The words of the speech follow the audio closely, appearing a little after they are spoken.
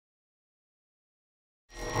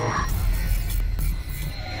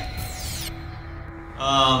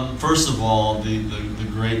First of all, the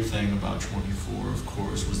great thing about 24, of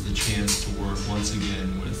course, was the chance to work once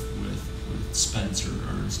again with Spencer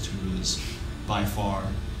Ernst, who is by far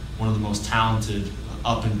one of the most talented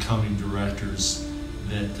up-and-coming directors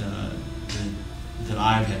that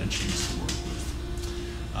I've had a chance to work with.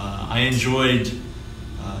 I enjoyed.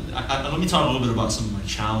 Let me talk a little bit about some of my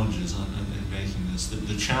challenges in making this.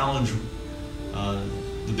 The challenge,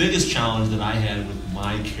 the biggest challenge that I had with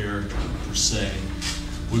my character per se,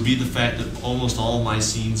 would be the fact that almost all my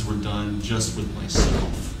scenes were done just with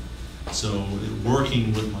myself. So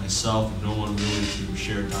working with myself, no one really to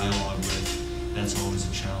share dialogue with, that's always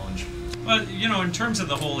a challenge. Well, you know, in terms of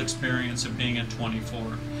the whole experience of being at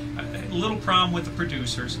 24, a little problem with the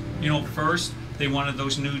producers. You know, first they wanted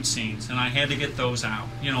those nude scenes, and I had to get those out.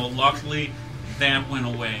 You know, luckily that went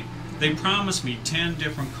away. They promised me 10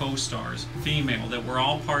 different co-stars, female, that were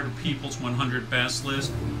all part of People's 100 Best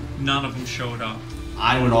list. None of them showed up.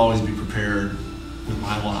 I would always be prepared with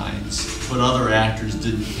my lines, but other actors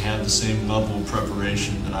didn't have the same level of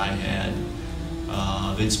preparation that I had.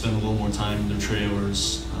 They'd spend a little more time in their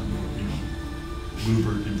trailers, you know,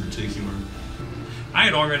 Lindbergh in particular. I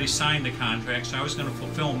had already signed the contract, so I was going to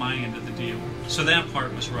fulfill my end of the deal. So that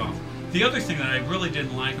part was rough. The other thing that I really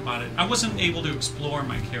didn't like about it, I wasn't able to explore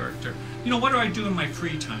my character. You know, what do I do in my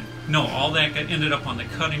free time? No, all that ended up on the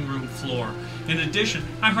cutting room floor. In addition,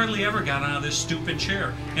 I hardly ever got out of this stupid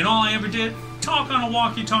chair. And all I ever did, talk on a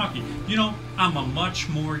walkie-talkie. You know, I'm a much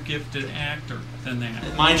more gifted actor than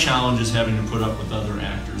that. My challenge is having to put up with other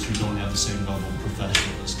actors who don't have the same level of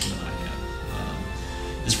professionalism that I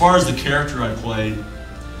have. As far as the character I played,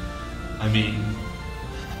 I mean,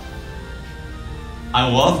 I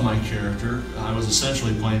love my character. I was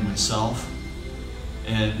essentially playing myself,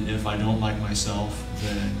 and if I don't like myself,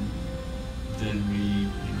 then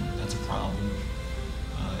that's a problem.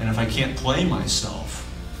 And if I can't play myself,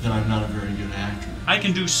 then I'm not a very good actor. I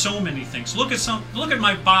can do so many things. Look at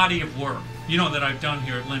my body of work, you know, that I've done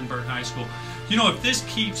here at Lindbergh High School. You know, if this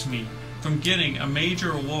keeps me from getting a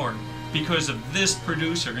major award because of this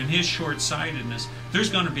producer and his short-sightedness, there's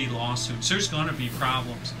going to be lawsuits. There's going to be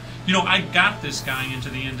problems. You know, I got this guy into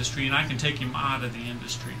the industry, and I can take him out of the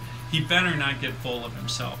industry. He better not get full of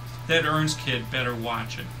himself. That Ernst kid better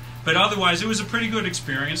watch it. But otherwise, it was a pretty good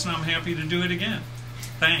experience, and I'm happy to do it again.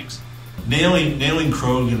 Thanks. Nailing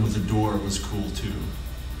Krogan with a door was cool, too.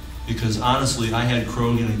 Because, honestly, I had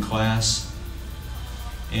Krogan in class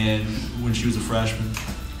and when she was a freshman.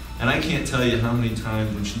 And I can't tell you how many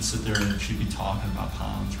times when she'd sit there and she'd be talking about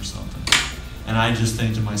pounds or something. And I just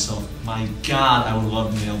think to myself, my God, I would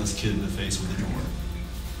love to nail this kid in the face with a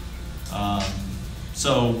door.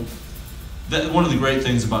 So, one of the great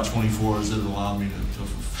things about 24 is that it allowed me to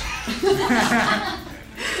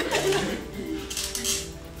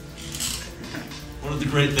One of the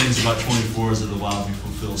great things about 24 is it allowed me to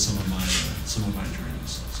fulfill some of my dreams.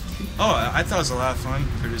 So. Oh, I thought it was a lot of fun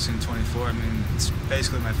producing 24. I mean, it's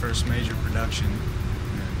basically my first major production.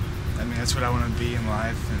 I mean, that's what I want to be in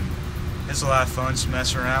life, and it's a lot of fun just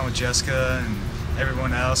messing around with Jessica and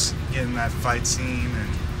everyone else, getting that fight scene, and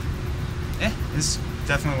yeah, it's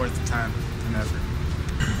definitely worth the time and effort.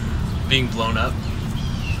 Being blown up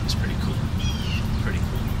was pretty cool. Pretty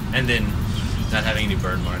cool. And then not having any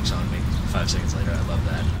burn marks on me 5 seconds later, I love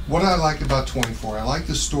that. What I like about 24, I like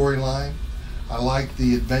the storyline, I like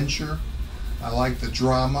the adventure, I like the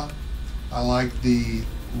drama, I like the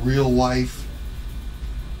real life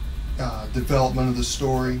development of the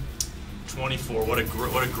story. 24, what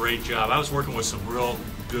a great job. I was working with some real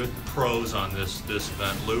good pros on this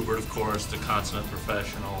event. Lubert, of course, the consummate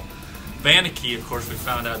professional. Vaneke, of course, we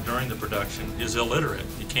found out during the production, is illiterate.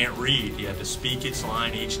 He can't read. He had to speak each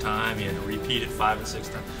line each time. He had to repeat it 5 and 6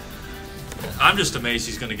 times. I'm just amazed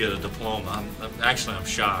he's going to get a diploma. I'm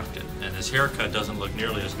shocked. And his haircut doesn't look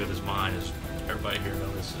nearly as good as mine, as everybody here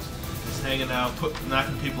notices. Just hanging out,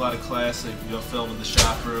 knocking people out of class, so you can go film in the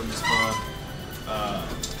shop room is fun.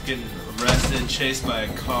 Getting arrested, chased by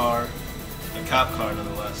a car, a cop car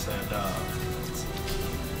nonetheless, and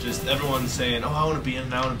just everyone saying, "Oh, I want to be in,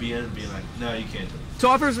 and I want to be in," and being like, "No, you can't do it." So,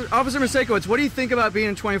 Officer Masakowicz, what do you think about being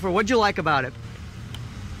in 24? What did you like about it?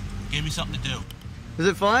 Gave me something to do. Was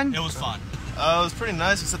it fun? It was fun. It was pretty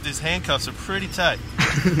nice, except these handcuffs are pretty tight.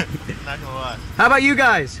 Not gonna lie. How about you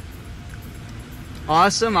guys?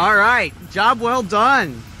 Awesome. All right. Job well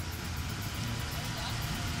done.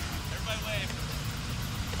 Everybody wave.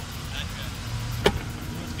 That's good. It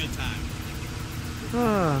was a good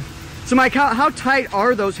time. So, Mike, how tight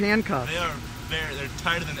are those handcuffs? They are they're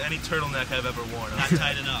tighter than any turtleneck I've ever worn. Not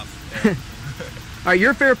tight enough. All right,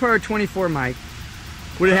 your favorite part of 24, Mike.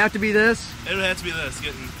 Would it have to be this? It would have to be this,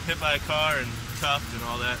 getting hit by a car and handcuffed and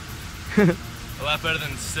all that. A lot better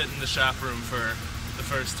than sitting in the shop room for the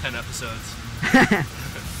first 10 episodes.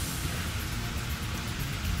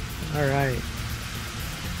 All right.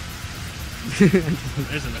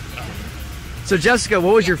 There's an So Jessica,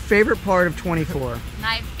 what was your favorite part of 24?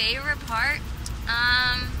 My favorite part?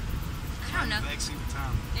 I don't know.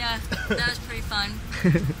 Yeah, that was pretty fun.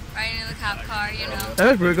 Riding in the cop car, you know. That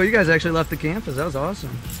was pretty cool. You guys actually left the campus. That was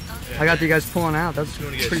awesome. I got you guys pulling out. That's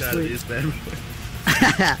pretty sweet.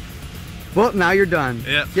 Well, now you're done.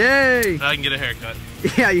 Yep. Yay! Now I can get a haircut.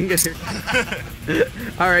 Yeah, you can get a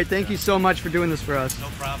haircut. All right, thank you so much for doing this for us. No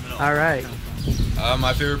problem at all. All right.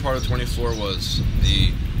 My favorite part of 24 was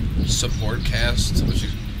the support cast,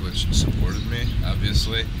 which supported me,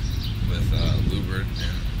 obviously, with Lubert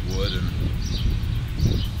and Wood and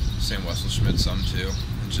Sam Wesselschmidt some too.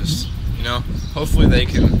 And just, you know, hopefully they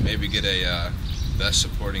can maybe get a Best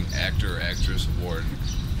Supporting Actor or Actress award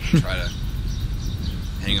and try to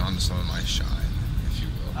hang on to some of my shine, if you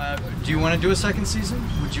will. Do you want to do a second season?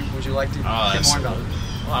 Would you like to get more involved?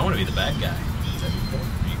 Well, I want to be the bad guy. That'd be cool.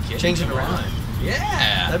 Are you kidding? Change it Come around. on.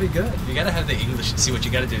 Yeah. That'd be good. You gotta have the English. See, what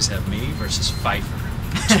you gotta do is have me versus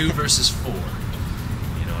Pfeiffer. 2 versus 4. You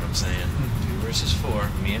know what I'm saying? 2 versus 4.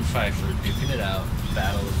 Me and Pfeiffer duking it out.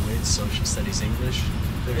 Battle of wits, social studies, English.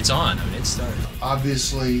 It's on. I mean, it started.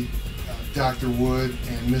 Obviously, Dr. Wood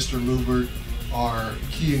and Mr. Lubert are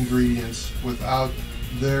key ingredients. Without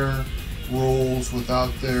their roles,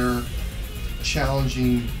 without their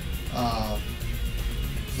challenging,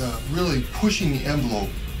 really pushing the envelope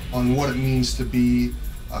on what it means to be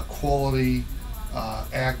a quality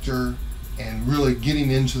actor and really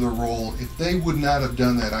getting into the role. If they would not have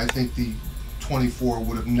done that, I think the 24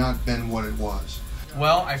 would have not been what it was.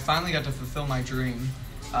 Well, I finally got to fulfill my dream.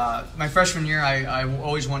 My freshman year, I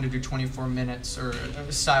always wanted to do 24 minutes or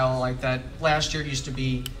a style like that. Last year it used to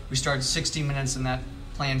be, we started 60 minutes and that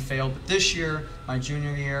plan failed. But this year, my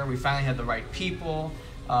junior year, we finally had the right people.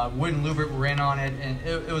 Wood and Lubert were in on it, and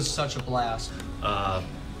it was such a blast.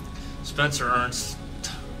 Spencer Ernst,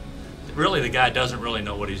 really the guy doesn't really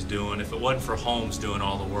know what he's doing. If it wasn't for Holmes doing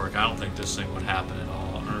all the work, I don't think this thing would happen at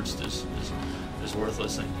all. Ernst is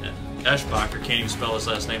worthless. And Eschbacher can't even spell his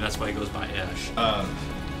last name, that's why he goes by Esch.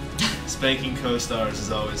 Spanking co-stars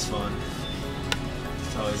is always fun.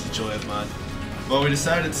 It's always a joy of mine. Well, we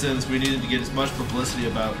decided since we needed to get as much publicity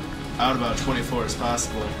out about 24 as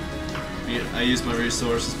possible, I used my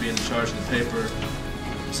resources, being in charge of the paper,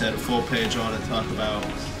 just had a full page on it, talk about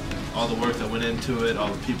all the work that went into it, all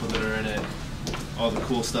the people that are in it, all the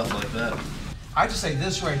cool stuff like that. I just say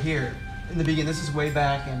this right here in the beginning. This is way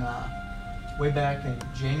back in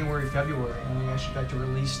January, February, and we actually got to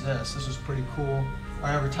release this. This was pretty cool. Our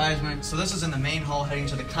advertisement. So this is in the main hall heading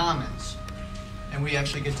to the Commons, and we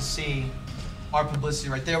actually get to see our publicity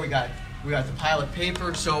right there. We got the pilot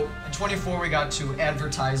paper. So in 24 we got to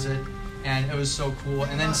advertise it, and it was so cool.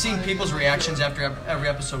 And then seeing people's reactions after every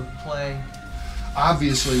episode play.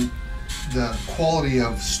 Obviously, the quality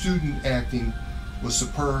of student acting was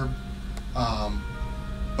superb,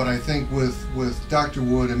 but I think with Dr.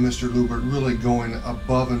 Wood and Mr. Lubert really going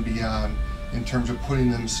above and beyond in terms of putting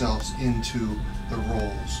themselves into the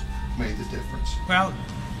roles made the difference. Well,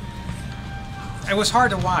 it was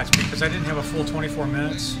hard to watch because I didn't have a full 24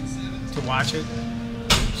 minutes to watch it.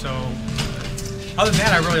 So, other than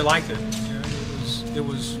that, I really liked it. You know, it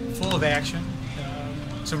was full of action,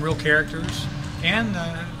 some real characters, and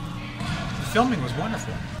the filming was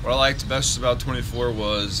wonderful. What I liked best about 24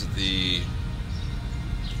 was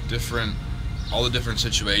all the different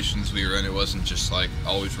situations we were in. It wasn't just like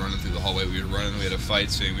always running through the hallway. We were running, we had a fight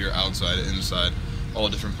scene, we were outside, inside, all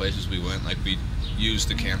the different places we went. Like, we used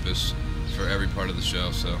the campus for every part of the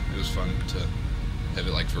show, so it was fun to have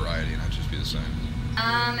it like variety and not just be the same.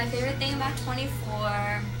 My favorite thing about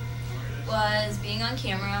 24 was being on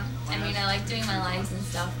camera. I mean, I like doing my lines and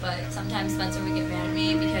stuff, but sometimes Spencer would get mad at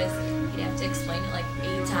me because he'd have to explain it like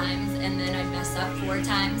 8 times, and then I'd mess up 4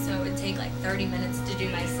 times, so it would take like 30 minutes to do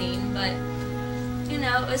my scene. But, you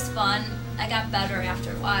know, it was fun. I got better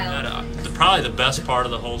after a while. Probably the best part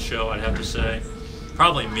of the whole show, I'd have to say,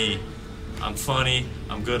 probably me. I'm funny,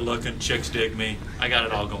 I'm good looking, chicks dig me. I got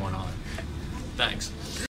it all going on. Thanks.